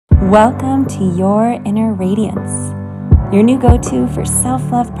Welcome to Your Inner Radiance, your new go-to for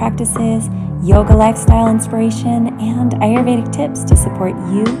self-love practices, yoga lifestyle inspiration, and Ayurvedic tips to support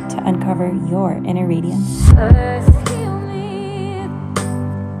you to uncover your inner radiance. Earth, heal me.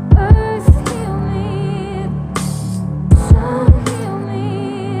 Earth, heal me. Sun, heal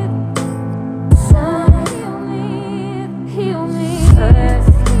me. Sun, heal me. Heal me.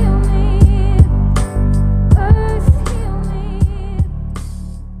 Earth, heal me. Earth, heal me.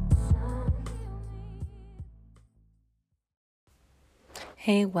 Sun, heal me.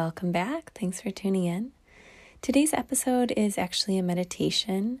 Hey, welcome back. Thanks for tuning in. Today's episode is actually a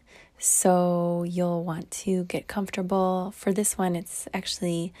meditation, so you'll want to get comfortable. For this one, it's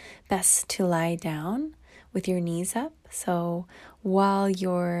actually best to lie down with your knees up. So while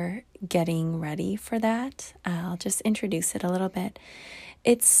you're getting ready for that, I'll just introduce it a little bit.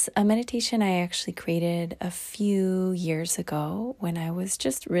 It's a meditation I actually created a few years ago when I was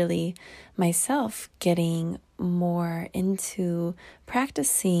just really myself getting more into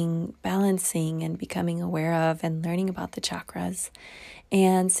practicing, balancing, and becoming aware of and learning about the chakras.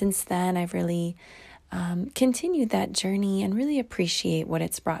 And since then, I've really continued that journey and really appreciate what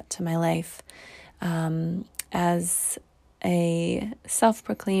it's brought to my life. As a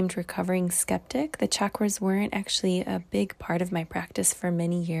self-proclaimed recovering skeptic, the chakras weren't actually a big part of my practice for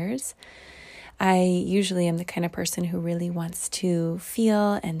many years. I usually am the kind of person who really wants to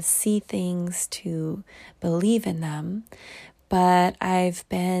feel and see things, to believe in them. But I've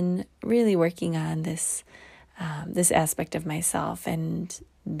been really working on this aspect of myself and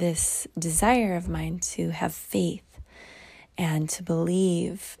this desire of mine to have faith and to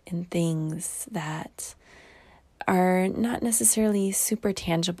believe in things that are not necessarily super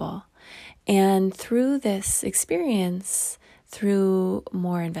tangible. And through this experience, through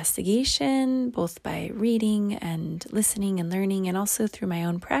more investigation, both by reading and listening and learning, and also through my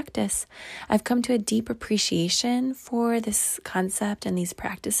own practice, I've come to a deep appreciation for this concept and these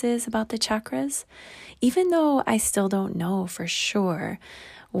practices about the chakras, even though I still don't know for sure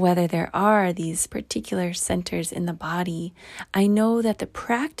whether there are these particular centers in the body. I know that the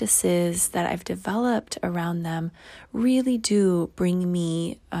practices that I've developed around them really do bring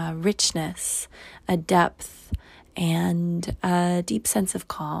me a richness, a depth, and a deep sense of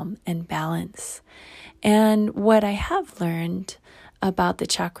calm and balance. And what I have learned about the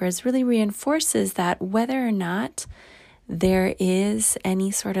chakras really reinforces that whether or not there is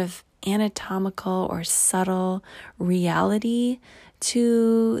any sort of anatomical or subtle reality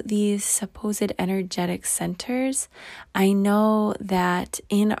to these supposed energetic centers, I know that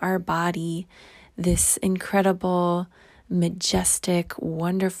in our body, this incredible, majestic,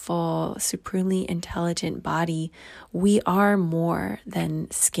 wonderful, supremely intelligent body, we are more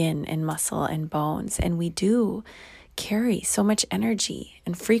than skin and muscle and bones, and we do carry so much energy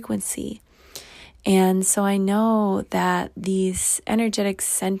and frequency. And so I know that these energetic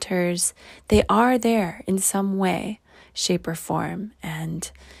centers, they are there in some way, shape, or form.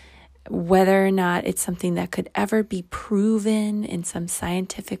 And whether or not it's something that could ever be proven in some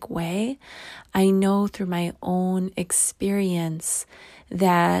scientific way, I know through my own experience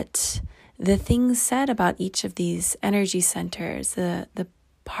that the things said about each of these energy centers, the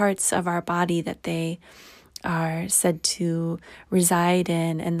parts of our body that they are said to reside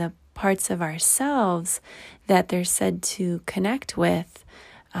in, and the parts of ourselves that they're said to connect with,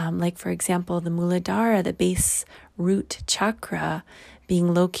 like for example, the Muladhara, the base root chakra,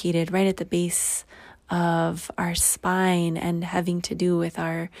 being located right at the base of our spine and having to do with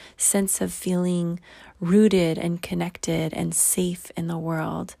our sense of feeling rooted and connected and safe in the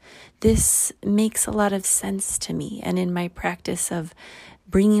world. This makes a lot of sense to me. And in my practice of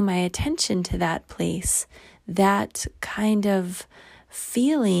bringing my attention to that place, that kind of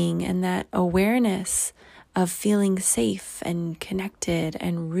feeling and that awareness of feeling safe and connected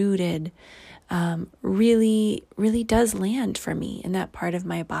and rooted really does land for me in that part of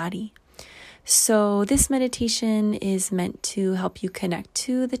my body. So this meditation is meant to help you connect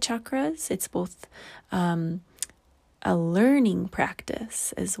to the chakras. It's both a learning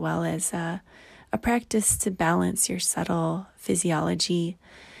practice as well as a practice to balance your subtle physiology.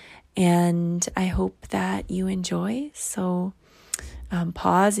 And I hope that you enjoy. So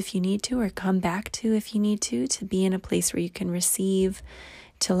pause if you need to, or come back to if you need to be in a place where you can receive,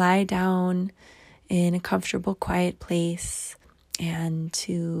 to lie down in a comfortable, quiet place, and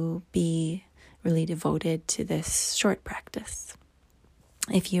to be really devoted to this short practice.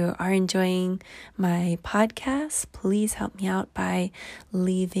 If you are enjoying my podcast, please help me out by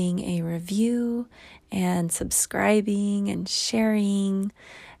leaving a review and subscribing and sharing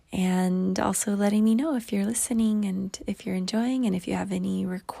and also letting me know if you're listening and if you're enjoying and if you have any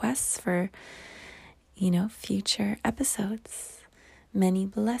requests for, future episodes. Many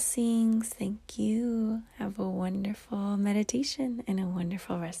blessings. Thank you. Have a wonderful meditation and a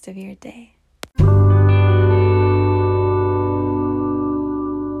wonderful rest of your day.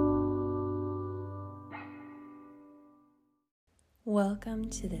 Welcome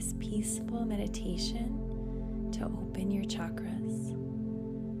to this peaceful meditation to open your chakras.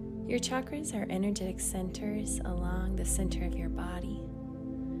 Your chakras are energetic centers along the center of your body.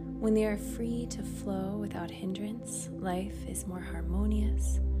 When they are free to flow without hindrance, life is more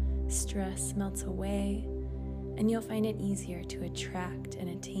harmonious, stress melts away, and you'll find it easier to attract and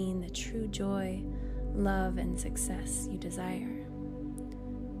attain the true joy, love, and success you desire.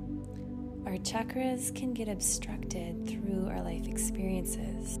 Our chakras can get obstructed through our life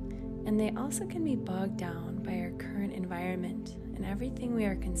experiences, and they also can be bogged down by our current environment and everything we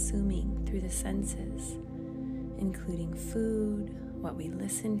are consuming through the senses, including food, what we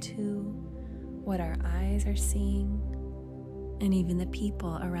listen to, what our eyes are seeing, and even the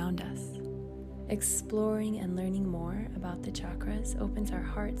people around us. Exploring and learning more about the chakras opens our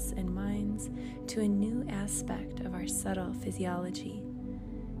hearts and minds to a new aspect of our subtle physiology.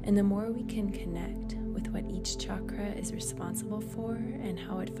 And the more we can connect with what each chakra is responsible for and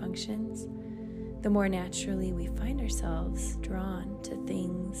how it functions, the more naturally we find ourselves drawn to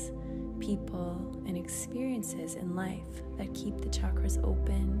things, people, and experiences in life that keep the chakras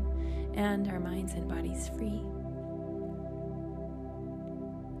open and our minds and bodies free.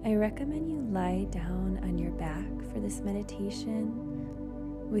 I recommend you lie down on your back for this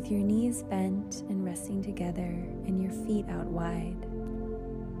meditation with your knees bent and resting together and your feet out wide.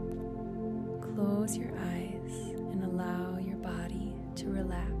 Close your eyes and allow your body to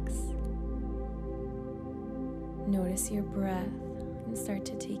relax. Notice your breath and start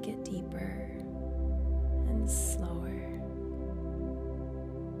to take it deeper and slower.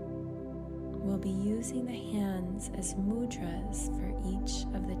 We'll be using the hands as mudras for each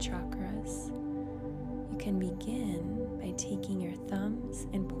of the chakras. You can begin by taking your thumbs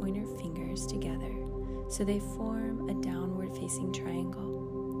and pointer fingers together so they form a downward facing triangle.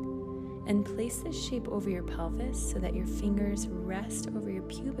 And place this shape over your pelvis so that your fingers rest over your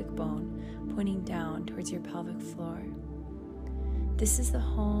pubic bone, pointing down towards your pelvic floor. This is the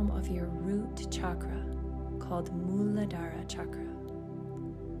home of your root chakra, called Muladhara chakra.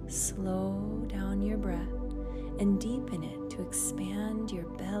 Slow down your breath and deepen it to expand your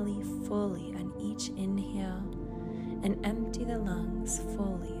belly fully on each inhale and empty the lungs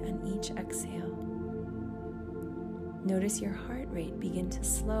fully on each exhale. Notice your heart rate begin to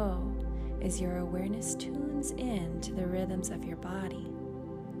slow as your awareness tunes in to the rhythms of your body.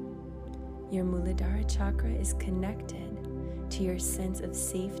 Your Muladhara chakra is connected to your sense of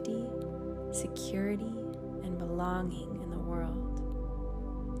safety, security, and belonging in the world.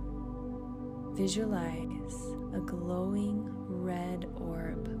 Visualize a glowing red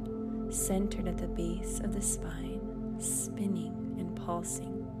orb centered at the base of the spine, spinning and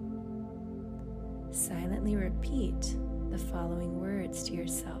pulsing. Silently repeat the following words to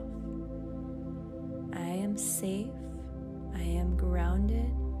yourself. I am safe, I am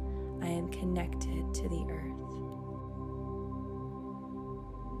grounded, I am connected to the earth.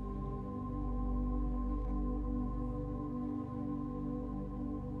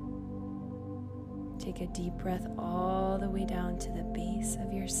 Take a deep breath all the way down to the base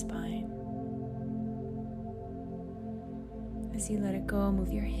of your spine. As you let it go,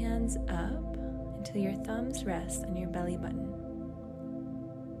 move your hands up until your thumbs rest on your belly button.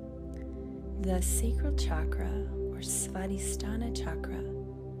 The sacral chakra, or Svadhisthana chakra,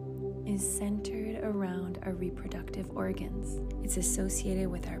 is centered around our reproductive organs. It's associated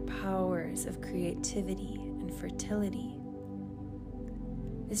with our powers of creativity and fertility.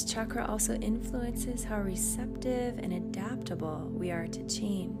 This chakra also influences how receptive and adaptable we are to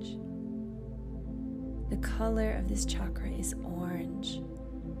change. The color of this chakra is orange.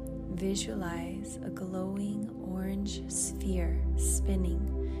 Visualize a glowing orange sphere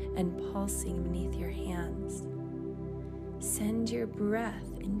spinning and pulsing beneath your hands. Send your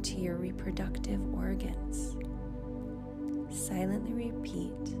breath into your reproductive organs. Silently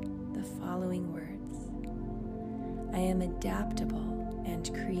repeat the following words. I am adaptable and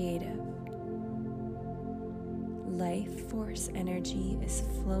creative. Life force energy is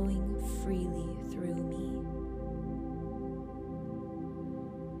flowing freely through me.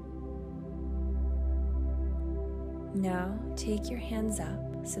 Now take your hands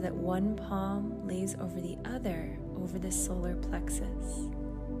up so that one palm lays over the other over the solar plexus,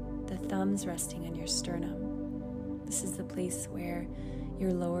 the thumbs resting on your sternum. This is the place where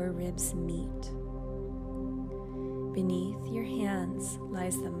your lower ribs meet. Beneath your hands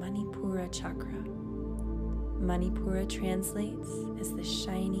lies the Manipura chakra. Manipura translates as the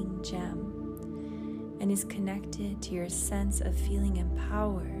shining gem and is connected to your sense of feeling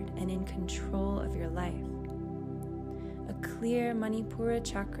empowered and in control of your life. A clear Manipura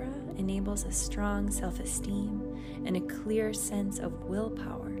chakra enables a strong self-esteem and a clear sense of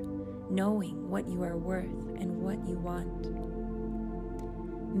willpower, knowing what you are worth and what you want.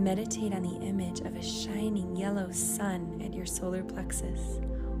 Meditate on the image of a shining yellow sun at your solar plexus,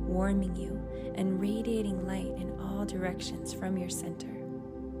 warming you and radiating light in all directions from your center.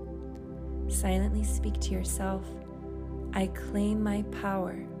 Silently speak to yourself, I claim my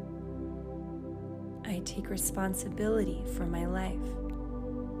power. I take responsibility for my life.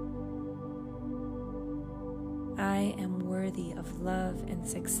 I am worthy of love and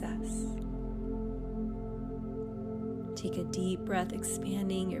success. Take a deep breath,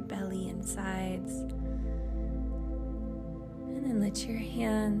 expanding your belly and sides. And then let your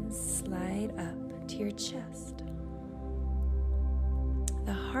hands slide up to your chest.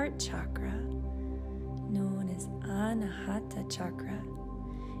 The heart chakra, known as Anahata chakra,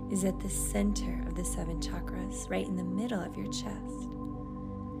 is at the center of the 7 chakras, right in the middle of your chest.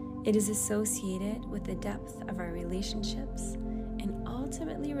 It is associated with the depth of our relationships and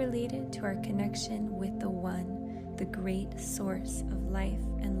ultimately related to our connection with the One, the great source of life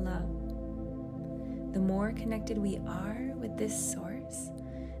and love. The more connected we are with this source,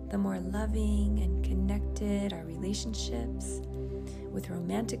 the more loving and connected our relationships with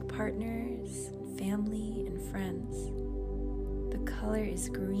romantic partners, family, and friends. The color is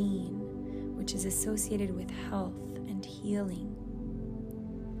green, which is associated with health and healing.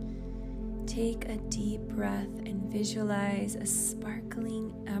 Take a deep breath and visualize a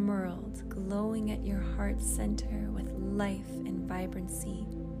sparkling emerald glowing at your heart center with life and vibrancy.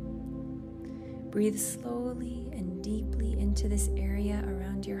 Breathe slowly and deeply into this area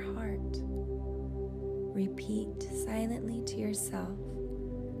around your heart. Repeat silently to yourself,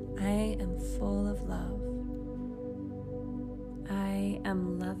 I am full of love. I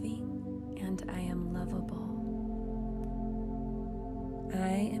am loving and I am lovable.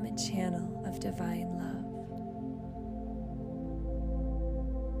 I am a channel of divine love.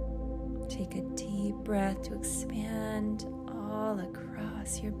 Take a deep breath to expand all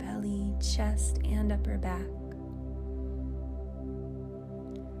across your belly, chest, and upper back.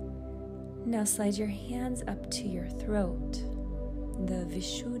 Now slide your hands up to your throat. The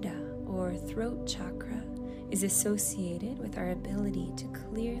Vishuddha, or throat chakra, is associated with our ability to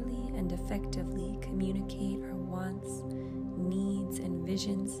clearly and effectively communicate our wants, needs, and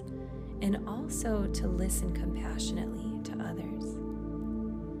visions, and also to listen compassionately to others.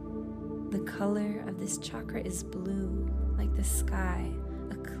 The color of this chakra is blue, like the sky,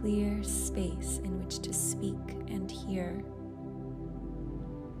 a clear space in which to speak and hear.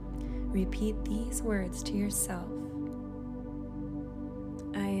 Repeat these words to yourself.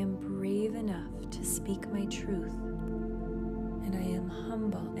 I am brave enough to speak my truth, and I am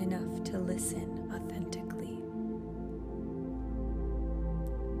humble enough to listen authentically.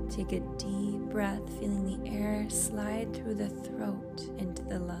 Take a deep breath, feeling the air slide through the throat into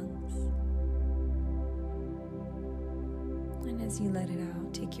the lungs. And as you let it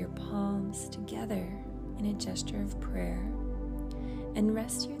out, take your palms together in a gesture of prayer and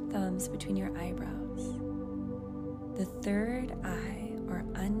rest your thumbs between your eyebrows. The third eye, or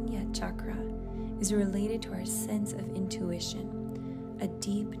Anya chakra, is related to our sense of intuition, a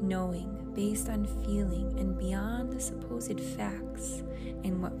deep knowing based on feeling and beyond the supposed facts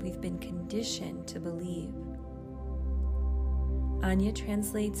and what we've been conditioned to believe. Anya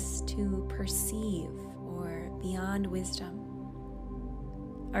translates to perceive or beyond wisdom.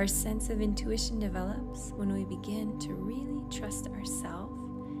 Our sense of intuition develops when we begin to really trust ourselves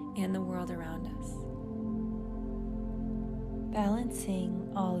and the world around us. Balancing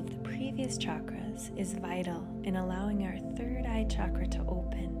all of the previous chakras is vital in allowing our third eye chakra to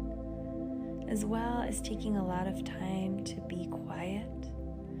open, as well as taking a lot of time to be quiet,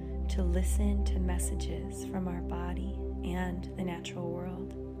 to listen to messages from our body and the natural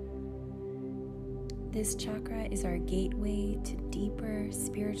world. This chakra is our gateway to deeper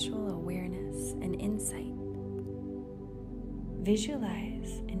spiritual awareness and insight.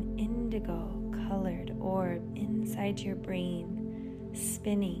 Visualize an indigo-colored orb inside your brain,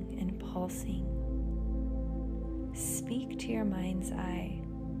 spinning and pulsing. Speak to your mind's eye.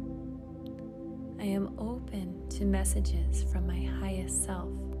 I am open to messages from my highest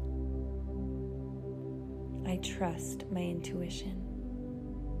self. I trust my intuition.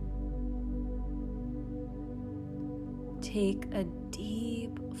 Take a deep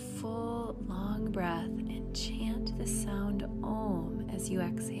full, long breath and chant the sound Om as you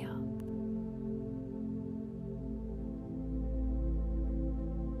exhale.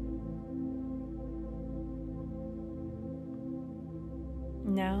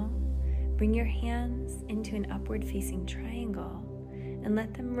 Now, bring your hands into an upward-facing triangle and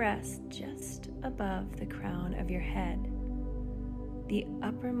let them rest just above the crown of your head. The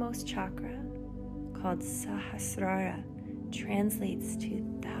uppermost chakra, called Sahasrara, translates to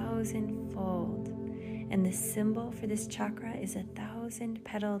 1,000-fold, and the symbol for this chakra is a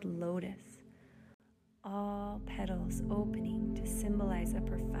 1,000-petaled lotus, all petals opening to symbolize a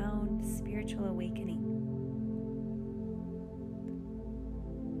profound spiritual awakening.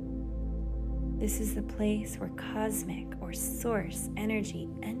 This is the place where cosmic or source energy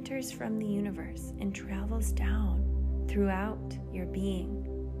enters from the universe and travels down throughout your being.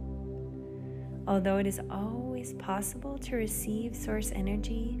 Although it is always possible to receive source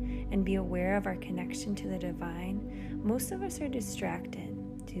energy and be aware of our connection to the divine, most of us are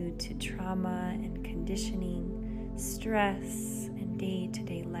distracted due to trauma and conditioning, stress, and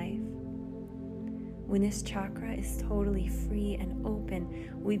day-to-day life. When this chakra is totally free and open,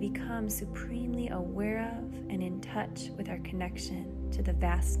 we become supremely aware of and in touch with our connection to the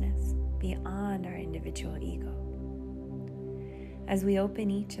vastness beyond our individual ego. As we open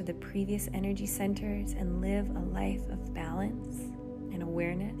each of the previous energy centers and live a life of balance and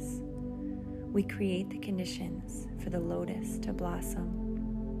awareness, we create the conditions for the lotus to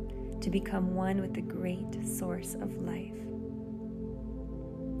blossom, to become one with the great source of life.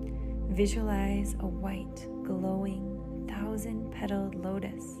 Visualize a white, glowing, 1,000-petaled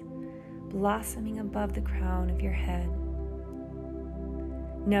lotus blossoming above the crown of your head.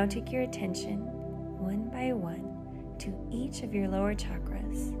 Now take your attention, one by one, to each of your lower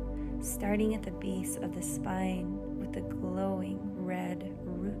chakras, starting at the base of the spine with the glowing red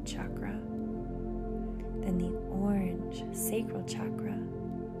root chakra, then the orange sacral chakra,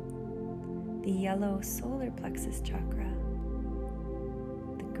 the yellow solar plexus chakra,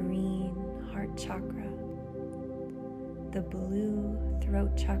 green heart chakra, the blue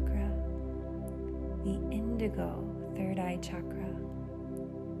throat chakra, the indigo third eye chakra.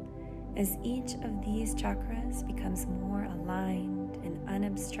 As each of these chakras becomes more aligned and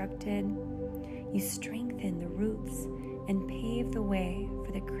unobstructed, you strengthen the roots and pave the way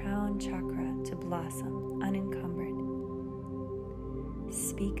for the crown chakra to blossom unencumbered.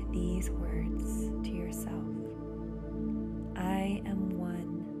 Speak these words to yourself. I am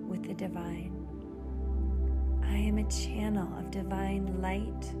one with the divine. I am a channel of divine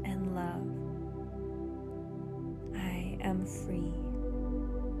light and love. I am free.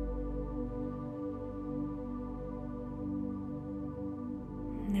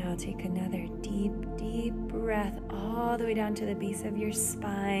 Now take another deep, deep breath all the way down to the base of your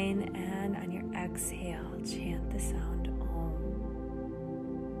spine, and on your exhale, chant the sound Om.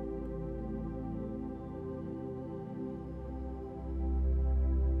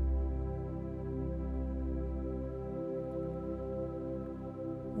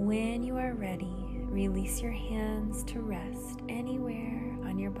 When you are ready, release your hands to rest anywhere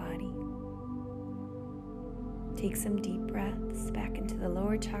on your body. Take some deep breaths back into the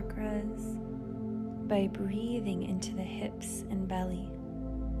lower chakras by breathing into the hips and belly.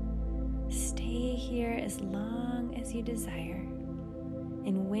 Stay here as long as you desire,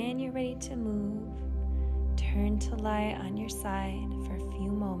 and when you're ready to move, turn to lie on your side for a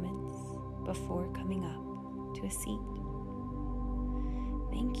few moments before coming up to a seat.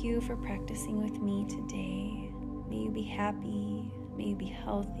 Thank you for practicing with me today. May you be happy, may you be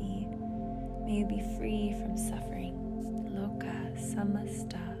healthy, may you be free from suffering. Loka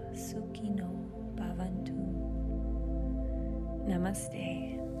samasta sukhino bhavantu.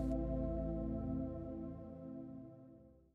 Namaste.